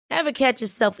Ever catch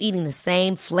yourself eating the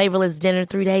same flavorless dinner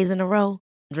 3 days in a row?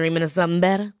 Dreaming of something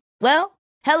better? Well,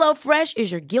 HelloFresh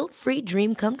is your guilt-free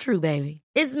dream come true, baby.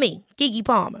 It's me, Keke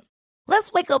Palmer.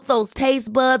 Let's wake up those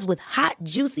taste buds with hot,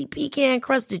 juicy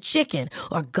pecan-crusted chicken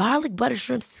or garlic butter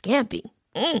shrimp scampi.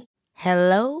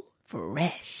 Hello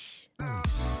Fresh.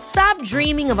 Stop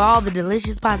dreaming of all the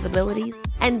delicious possibilities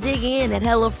and dig in at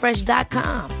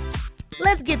HelloFresh.com.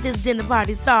 Let's get this dinner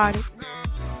party started.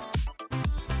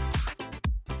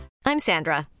 I'm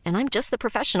Sandra, and I'm just the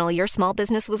professional your small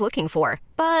business was looking for.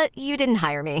 But you didn't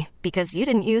hire me because you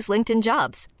didn't use LinkedIn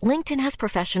Jobs. LinkedIn has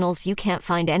professionals you can't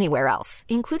find anywhere else,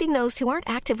 including those who aren't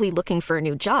actively looking for a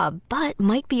new job, but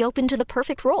might be open to the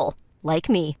perfect role, like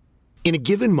me. In a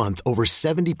given month, over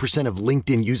 70% of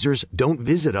LinkedIn users don't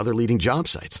visit other leading job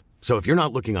sites. So if you're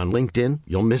not looking on LinkedIn,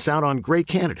 you'll miss out on great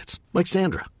candidates like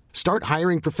Sandra. Start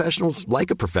hiring professionals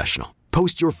like a professional.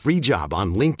 Post your free job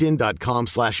on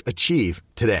linkedin.com/achieve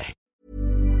today.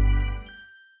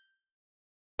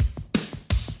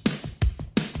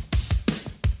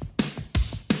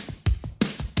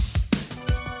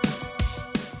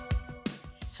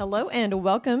 Hello and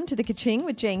welcome to the Ka-Ching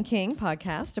with Jane King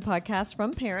podcast, a podcast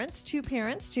from parents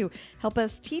to help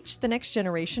us teach the next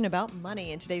generation about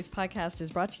money. And today's podcast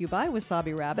is brought to you by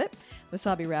Wasabi Rabbit.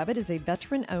 Wasabi Rabbit is a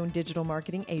veteran-owned digital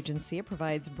marketing agency. It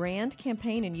provides brand,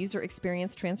 campaign, and user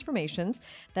experience transformations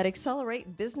that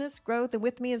accelerate business growth. And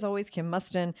with me, as always, Kim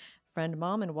Mustin, friend,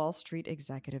 mom, and Wall Street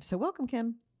executive. So welcome,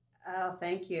 Kim. Oh,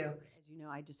 thank you. As you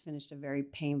know, I just finished a very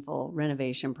painful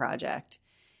renovation project.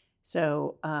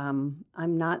 So I'm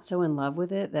not so in love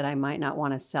with it that I might not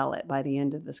want to sell it by the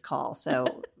end of this call.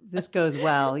 So this goes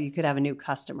well. You could have a new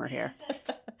customer here.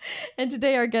 And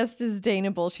today our guest is Dana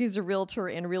Bull. She's a realtor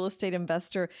and real estate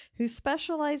investor who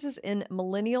specializes in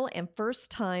millennial and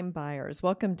first-time buyers.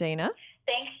 Welcome, Dana.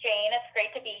 Thanks, Jane. It's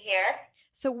great to be here.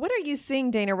 So what are you seeing,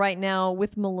 Dana, right now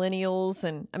with millennials?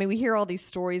 And I mean, we hear all these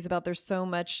stories about there's so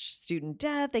much student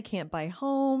debt, they can't buy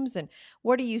homes. And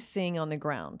what are you seeing on the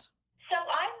ground? So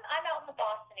I'm out in the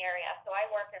Boston area, so I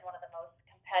work in one of the most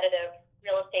competitive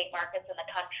real estate markets in the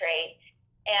country,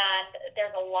 and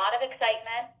there's a lot of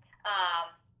excitement,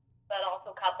 but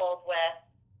also coupled with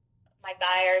my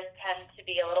buyers tend to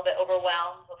be a little bit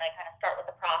overwhelmed when they kind of start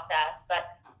with the process,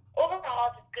 but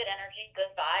overall just good energy,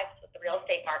 good vibes with the real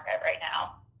estate market right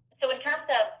now. So in terms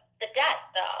of the debt,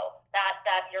 though,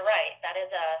 that you're right, that is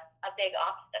a big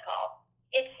obstacle.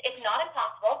 It's not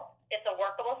impossible. It's a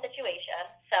workable situation,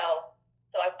 so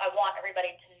I want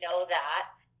everybody to know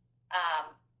that.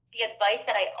 The advice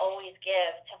that I always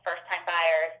give to first-time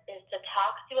buyers is to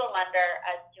talk to a lender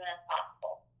as soon as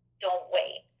possible. Don't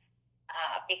wait,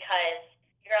 because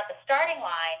you're at the starting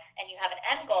line and you have an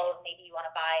end goal. Maybe you want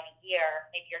to buy in a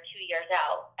year, maybe you're 2 years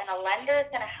out, and a lender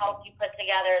is going to help you put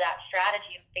together that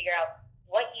strategy and figure out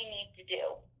what you need to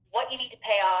do, what you need to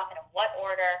pay off, and in what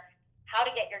order, how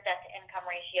to get your debt-to-income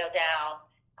ratio down,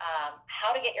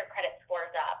 how to get your credit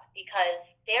scores up, because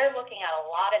they're looking at a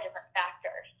lot of different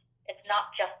factors. It's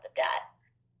not just the debt.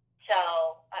 So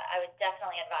I would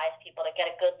definitely advise people to get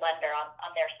a good lender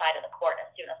on their side of the court as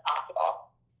soon as possible.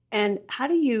 And how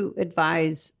do you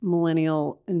advise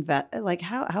millennial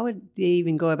how would they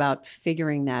even go about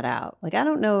figuring that out? Like, I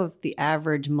don't know if the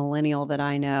average millennial that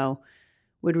I know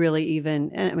would really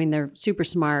even, I mean, they're super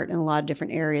smart in a lot of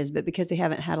different areas, but because they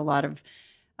haven't had a lot of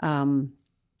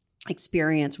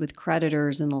experience with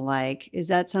creditors and the like, is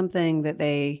that something that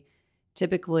they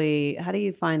typically, how do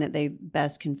you find that they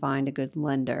best can find a good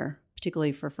lender, particularly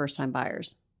for first-time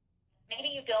buyers? Maybe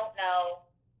you don't know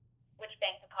which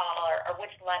bank to call or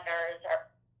which lenders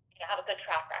have a good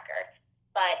track record.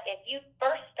 But if you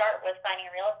first start with finding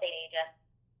a real estate agent,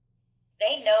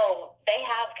 they know, they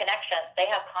have connections, they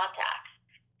have contacts.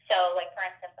 So, like, for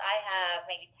instance, I have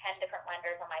maybe 10 different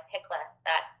lenders on my pick list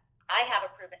that I have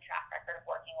a proven track record of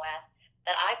working with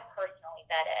that I've personally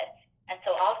vetted. And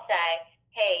so I'll say,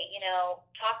 hey,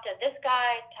 talk to this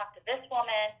guy, talk to this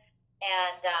woman,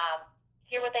 and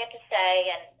hear what they have to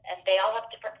say. And they all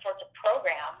have different sorts of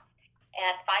programs,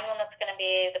 and find one that's going to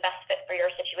be the best fit for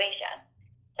your situation.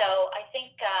 So I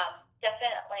think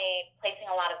definitely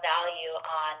placing a lot of value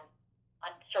on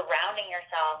surrounding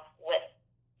yourself with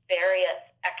various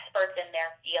experts in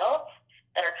their fields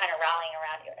that are kind of rallying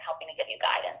around you and helping to give you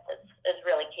guidance is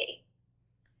really key.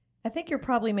 I think you're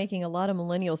probably making a lot of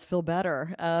millennials feel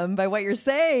better by what you're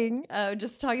saying.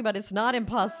 Just talking about it's not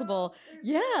impossible.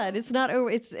 Yeah, and it's not.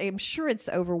 I'm sure it's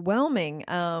overwhelming,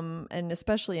 and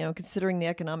especially considering the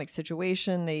economic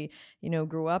situation they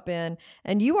grew up in.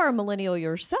 And you are a millennial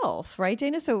yourself, right,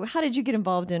 Dana? So how did you get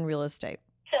involved in real estate?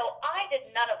 So I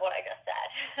did none of what I just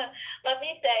said. Let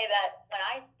me say that when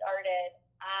I started,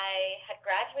 I had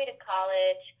graduated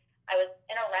college. I was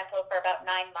in a rental for about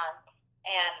 9 months,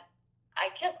 and I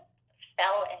just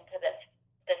fell into this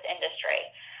industry.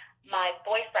 My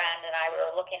boyfriend and I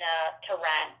were looking to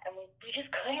rent, and we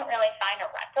just couldn't really find a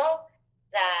rental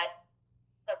that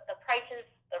the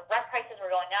rent prices were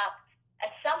going up,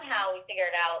 and somehow we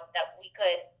figured out that we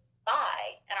could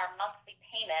buy, and our monthly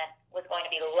payment was going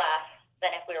to be less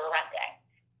than if we were renting.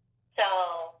 So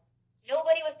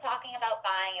nobody was talking about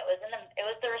buying. It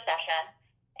was the recession,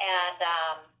 and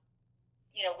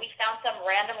we found some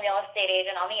random real estate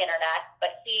agent on the internet,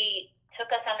 but he took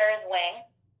us under his wing,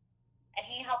 and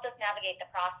he helped us navigate the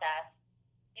process.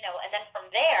 And then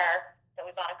from there, so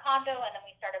we bought a condo, and then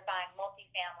we started buying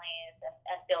multifamilies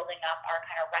and building up our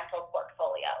kind of rental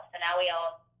portfolio. So now we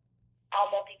own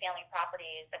all multifamily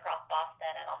properties across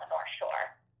Boston and on the North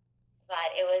Shore.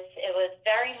 But it was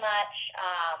very much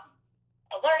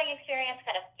a learning experience,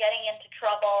 kind of getting into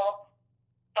trouble,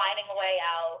 finding a way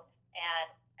out,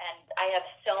 and I have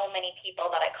so many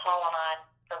people that I call on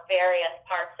for various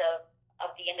parts of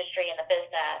the industry and the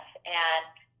business, and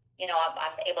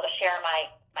I'm able to share my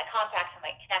contacts and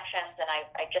my connections, and I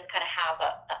just kind of have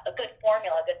a good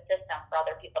formula, a good system for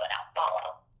other people to now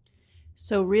follow.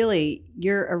 So really,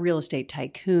 you're a real estate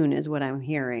tycoon is what I'm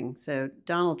hearing. So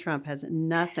Donald Trump has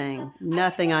nothing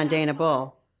on Dana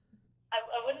Bull. I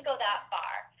wouldn't go that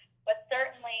far, but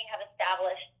certainly have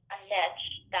established a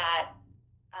niche that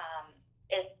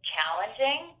is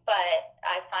challenging, but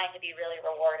I find to be really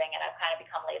rewarding, and I've kind of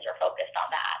become laser focused on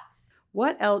that.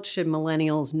 What else should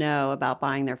millennials know about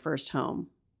buying their first home?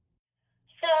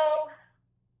 So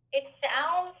it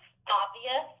sounds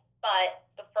obvious, but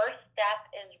the first step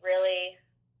is really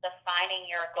defining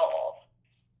your goals.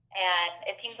 And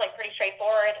it seems like pretty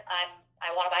straightforward. I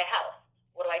want to buy a house.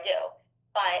 What do I do?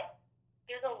 But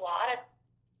there's a lot of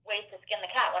ways to skin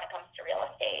the cat when it comes to real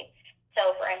estate.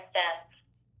 So for instance,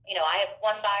 I have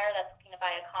one buyer that's looking to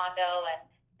buy a condo, and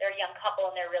they're a young couple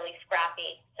and they're really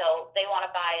scrappy. So they want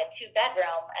to buy a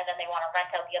 2-bedroom, and then they want to rent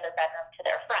out the other bedroom to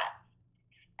their friends.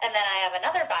 And then I have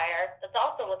another buyer that's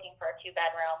also looking for a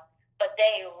 2-bedroom, but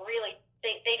they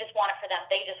just want it for them.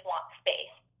 They just want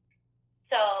space.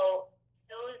 So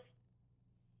those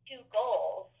two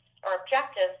goals or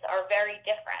objectives are very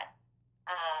different.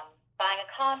 Buying a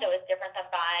condo is different than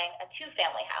buying a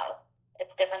 2-family house.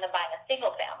 It's different than buying a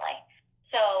single family.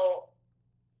 So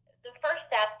the first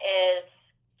step is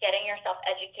getting yourself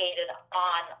educated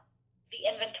on the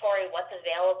inventory, what's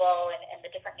available in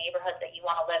the different neighborhoods that you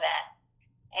want to live in.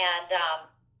 And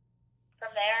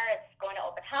from there, it's going to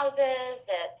open houses,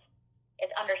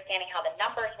 it's understanding how the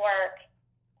numbers work,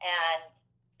 and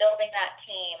building that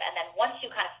team. And then once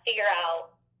you kind of figure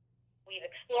out we've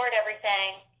explored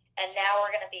everything, and now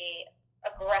we're going to be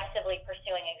aggressively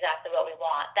pursuing exactly what we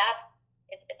want.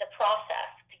 It's a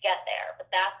process to get there, but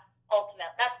that's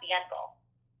the end goal.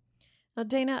 Now,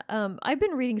 Dana, I've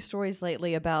been reading stories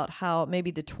lately about how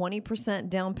maybe the 20%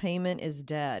 down payment is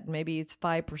dead. Maybe it's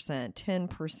 5%,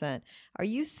 10%. Are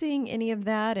you seeing any of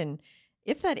that? And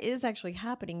if that is actually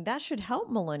happening, that should help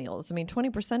millennials. I mean,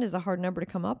 20% is a hard number to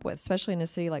come up with, especially in a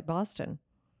city like Boston.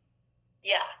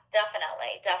 Yeah, definitely.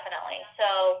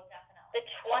 So the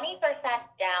 20%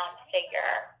 down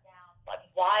figure, like,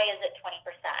 why is it 20%?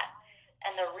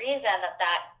 And the reason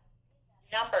that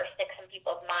number sticks in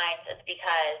people's minds is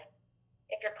because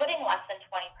if you're putting less than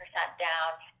 20%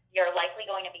 down, you're likely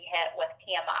going to be hit with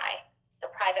PMI, so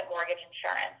private mortgage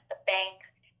insurance. The bank,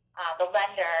 the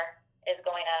lender is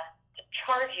going to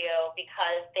charge you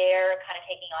because they're kind of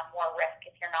taking on more risk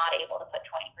if you're not able to put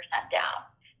 20% down.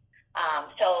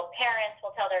 So parents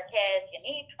will tell their kids, you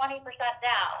need 20%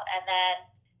 down. And then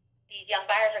these young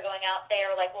buyers are going out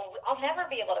there like, well, I'll never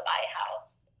be able to buy a house.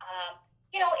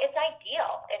 It's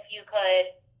ideal if you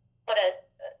could put a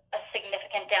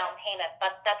significant down payment,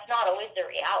 but that's not always the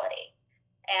reality.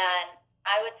 And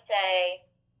I would say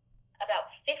about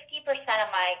 50% of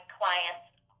my clients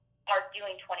are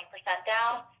doing 20%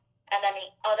 down, and then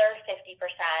the other 50%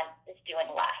 is doing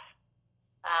less.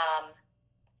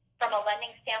 From a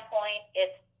lending standpoint,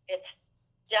 it's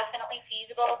definitely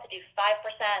feasible to do 5%,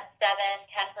 7%,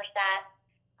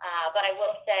 10%. But I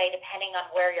will say, depending on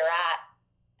where you're at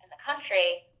in the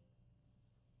country,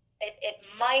 it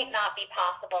might not be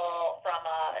possible from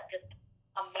just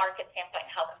a market standpoint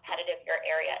how competitive your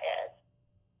area is.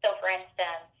 So, for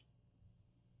instance,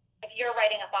 if you're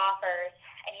writing up offers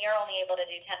and you're only able to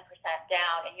do 10%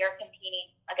 down and you're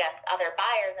competing against other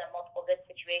buyers in a multiple bid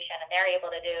situation and they're able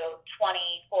to do 20,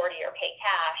 40, or pay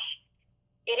cash,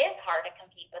 it is hard to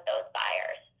compete with those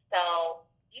buyers. So,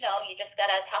 you just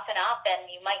got to toughen up, and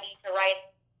you might need to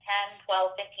write 10,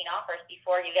 12, 15 offers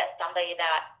before you get somebody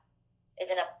that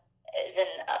in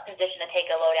a position to take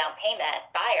a low down payment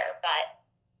buyer, but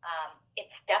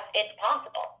it's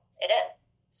possible. It is.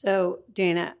 So,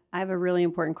 Dana, I have a really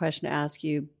important question to ask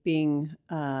you, being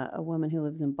a woman who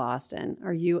lives in Boston.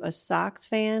 Are you a Sox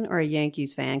fan or a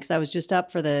Yankees fan? Because I was just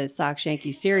up for the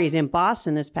Sox-Yankees series in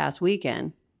Boston this past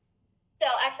weekend. So,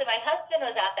 actually, my husband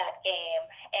was at that game,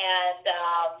 and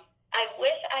I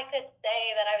wish I could say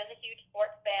that I was a huge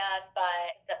sports fan,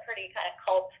 but it's a pretty kind of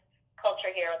cult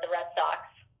culture here with the Red Sox.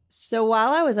 So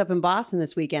while I was up in Boston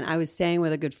this weekend, I was staying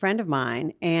with a good friend of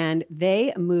mine, and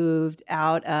they moved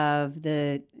out of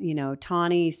the,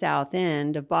 tawny south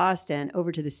end of Boston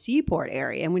over to the Seaport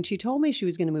area. And when she told me she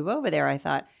was going to move over there, I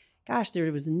thought, gosh,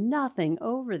 there was nothing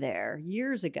over there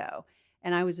years ago.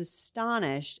 And I was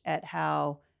astonished at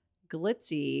how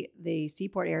glitzy the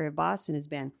Seaport area of Boston has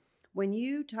been. When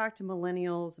you talk to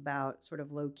millennials about sort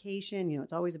of location,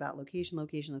 it's always about location,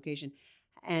 location, location.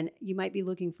 And you might be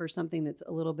looking for something that's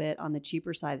a little bit on the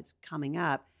cheaper side that's coming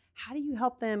up. How do you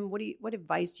help them? What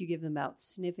advice do you give them about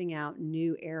sniffing out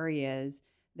new areas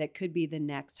that could be the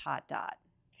next hot dot?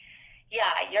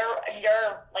 Yeah, you're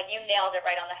like, you nailed it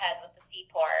right on the head with the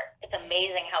Seaport. It's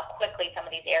amazing how quickly some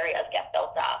of these areas get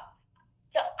built up.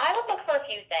 So I would look for a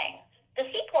few things. The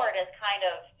Seaport is kind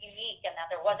of unique in that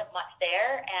there wasn't much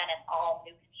there and it's all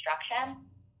new construction.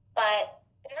 But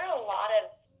there are a lot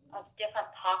of different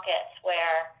pockets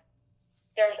where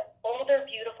there's older,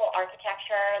 beautiful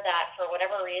architecture that for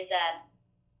whatever reason,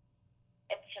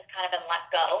 it's just kind of been let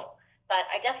go.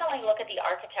 But I definitely look at the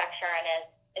architecture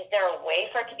and is there a way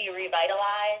for it to be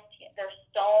revitalized? There's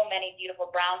so many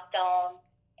beautiful brownstones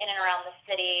in and around the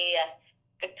city and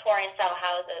Victorian style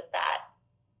houses that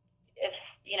if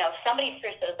somebody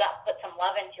spruces those up, put some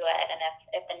love into it, and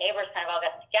if the neighbors kind of all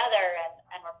got together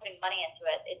and were putting money into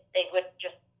it, they would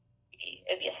just,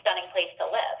 it'd be a stunning place to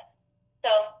live.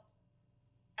 So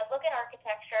I look at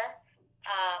architecture,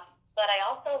 but I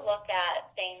also look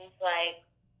at things like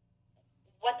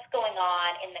what's going on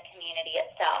in the community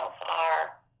itself.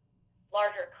 Are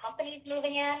larger companies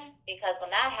moving in? Because when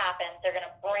that happens, they're going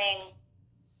to bring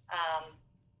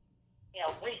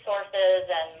resources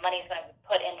and money's going to be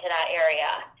put into that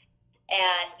area.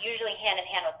 And usually hand in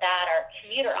hand with that are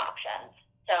commuter options.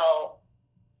 So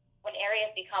when areas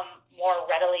become more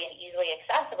readily and easily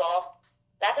accessible,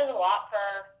 that does a lot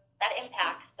that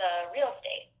impacts the real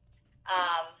estate.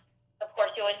 Of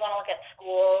course, you always want to look at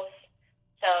schools.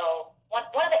 So one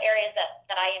of the areas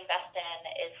that I invest in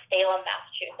is Salem,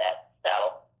 Massachusetts.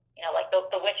 So, like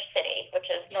the Witch City, which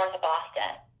is north of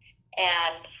Boston.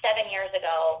 And 7 years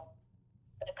ago,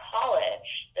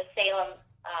 the Salem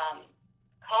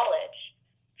College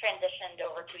transitioned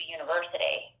over to a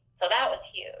university. So that was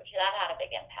huge. That had a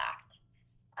big impact.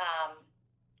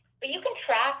 But you can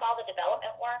track all the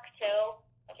development work too.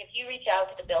 Like if you reach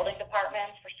out to the building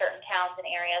departments for certain towns and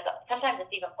areas, sometimes it's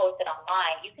even posted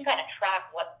online. You can kind of track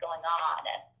what's going on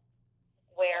and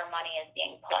where money is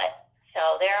being put.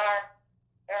 So there are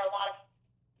a lot of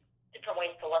different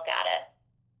ways to look at it.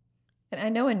 And I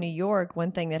know in New York,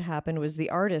 one thing that happened was the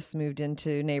artists moved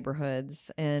into neighborhoods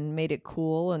and made it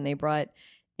cool, and they brought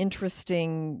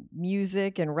interesting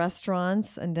music and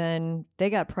restaurants, and then they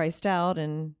got priced out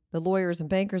and the lawyers and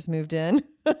bankers moved in.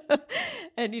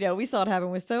 And, we saw it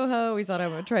happen with Soho. We saw it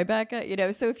happen with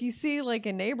Tribeca, so if you see like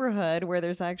a neighborhood where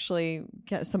there's actually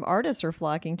some artists are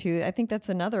flocking to, I think that's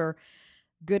another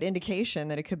good indication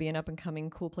that it could be an up and coming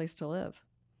cool place to live.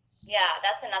 Yeah,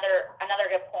 that's another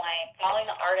good point. Following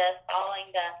the artists, following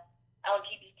the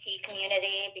LGBT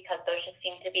community, because those just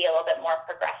seem to be a little bit more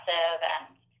progressive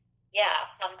and,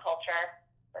 fun culture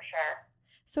for sure.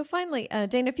 So finally,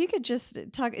 Dana, if you could just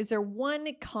talk, is there one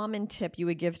common tip you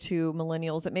would give to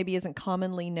millennials that maybe isn't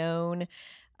commonly known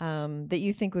that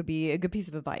you think would be a good piece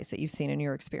of advice that you've seen in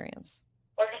your experience?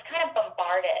 We're just kind of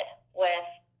bombarded with,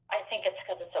 I think it's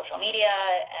because of social media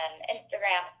and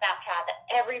Instagram, Snapchat, that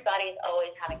everybody's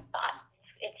always having fun.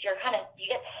 You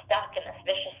get stuck in this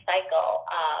vicious cycle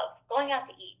of going out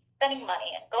to eat, spending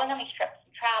money, and going on these trips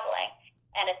and traveling.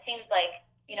 And it seems like,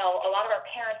 a lot of our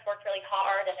parents worked really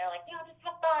hard and they're like, just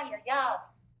have fun, you're young.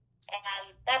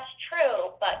 And that's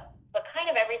true, but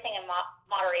kind of everything in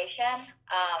moderation.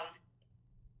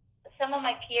 Some of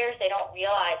my peers, they don't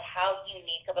realize how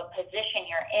unique of a position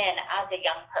you're in as a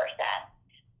young person.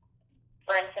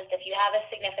 For instance, if you have a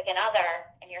significant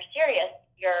other and you're serious,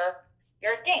 you're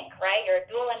a dink, right? You're a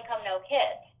dual income, no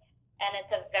kids. And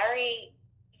it's a very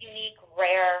unique,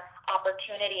 rare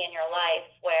opportunity in your life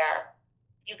where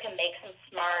you can make some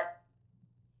smart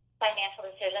financial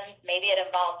decisions. Maybe it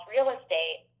involves real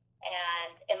estate,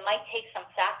 and it might take some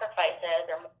sacrifices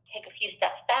or take a few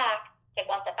steps back, take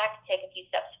one step back to take a few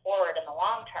steps forward in the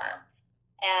long term.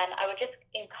 And I would just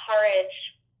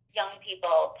encourage young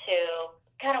people to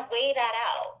kind of weigh that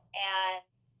out and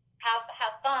have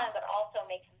fun, but also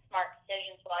make some smart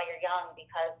decisions while you're young,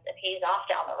 because it pays off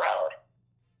down the road.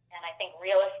 And I think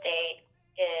real estate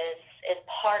is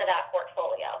part of that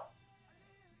portfolio.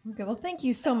 Okay, well, thank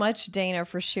you so much, Dana,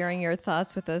 for sharing your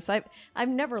thoughts with us. I've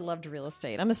never loved real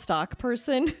estate. I'm a stock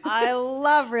person. I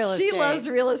love real estate. She loves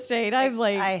real estate.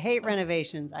 I hate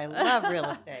renovations. I love real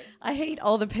estate. I hate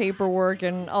all the paperwork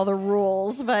and all the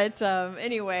rules. But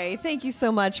anyway, thank you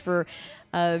so much for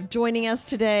joining us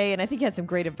today. And I think you had some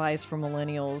great advice for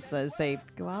millennials as they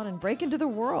go out and break into the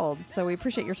world. So we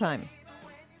appreciate your time.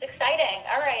 Exciting.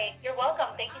 All right. You're welcome.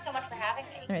 Thank you so much for having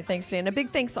me. All right. Thanks, Dan. A big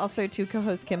thanks also to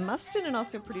co-host Kim Mustin and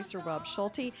also producer Rob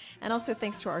Schulte. And also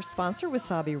thanks to our sponsor,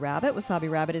 Wasabi Rabbit. Wasabi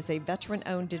Rabbit is a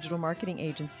veteran-owned digital marketing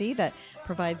agency that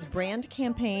provides brand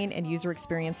campaign and user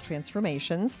experience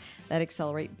transformations that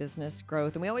accelerate business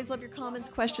growth. And we always love your comments,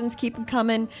 questions. Keep them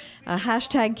coming.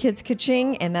 Hashtag Kids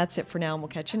Ka-Ching. And that's it for now. And we'll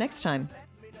catch you next time.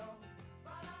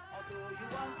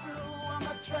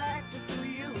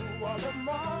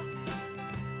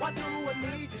 Why do I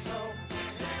need you so?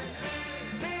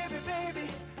 Baby, baby,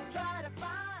 try to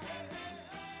find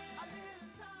a little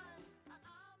time.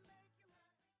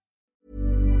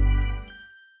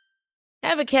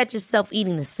 Ever catch yourself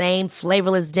eating the same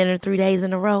flavorless dinner 3 days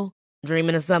in a row?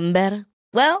 Dreaming of something better?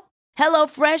 Well,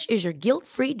 HelloFresh is your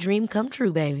guilt-free dream come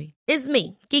true, baby. It's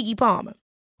me, Keke Palmer.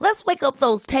 Let's wake up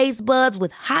those taste buds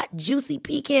with hot, juicy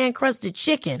pecan-crusted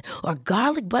chicken or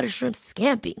garlic butter shrimp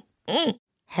scampi.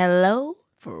 Hello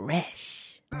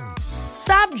Fresh.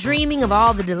 Stop dreaming of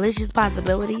all the delicious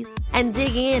possibilities and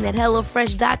dig in at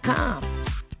HelloFresh.com.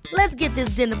 Let's get this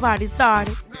dinner party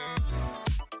started.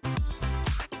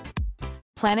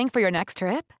 Planning for your next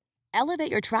trip?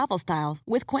 Elevate your travel style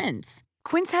with Quince.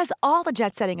 Quince has all the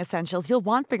jet-setting essentials you'll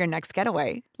want for your next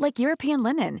getaway, like European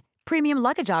linen, premium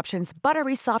luggage options,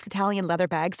 buttery soft Italian leather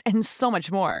bags, and so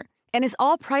much more. And is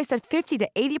all priced at 50 to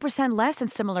 80% less than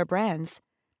similar brands.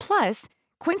 Plus,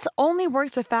 Quince only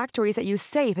works with factories that use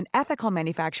safe and ethical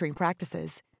manufacturing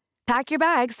practices. Pack your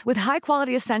bags with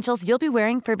high-quality essentials you'll be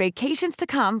wearing for vacations to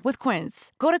come with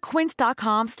Quince. Go to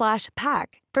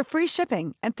quince.com/pack for free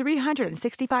shipping and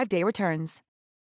 365-day returns.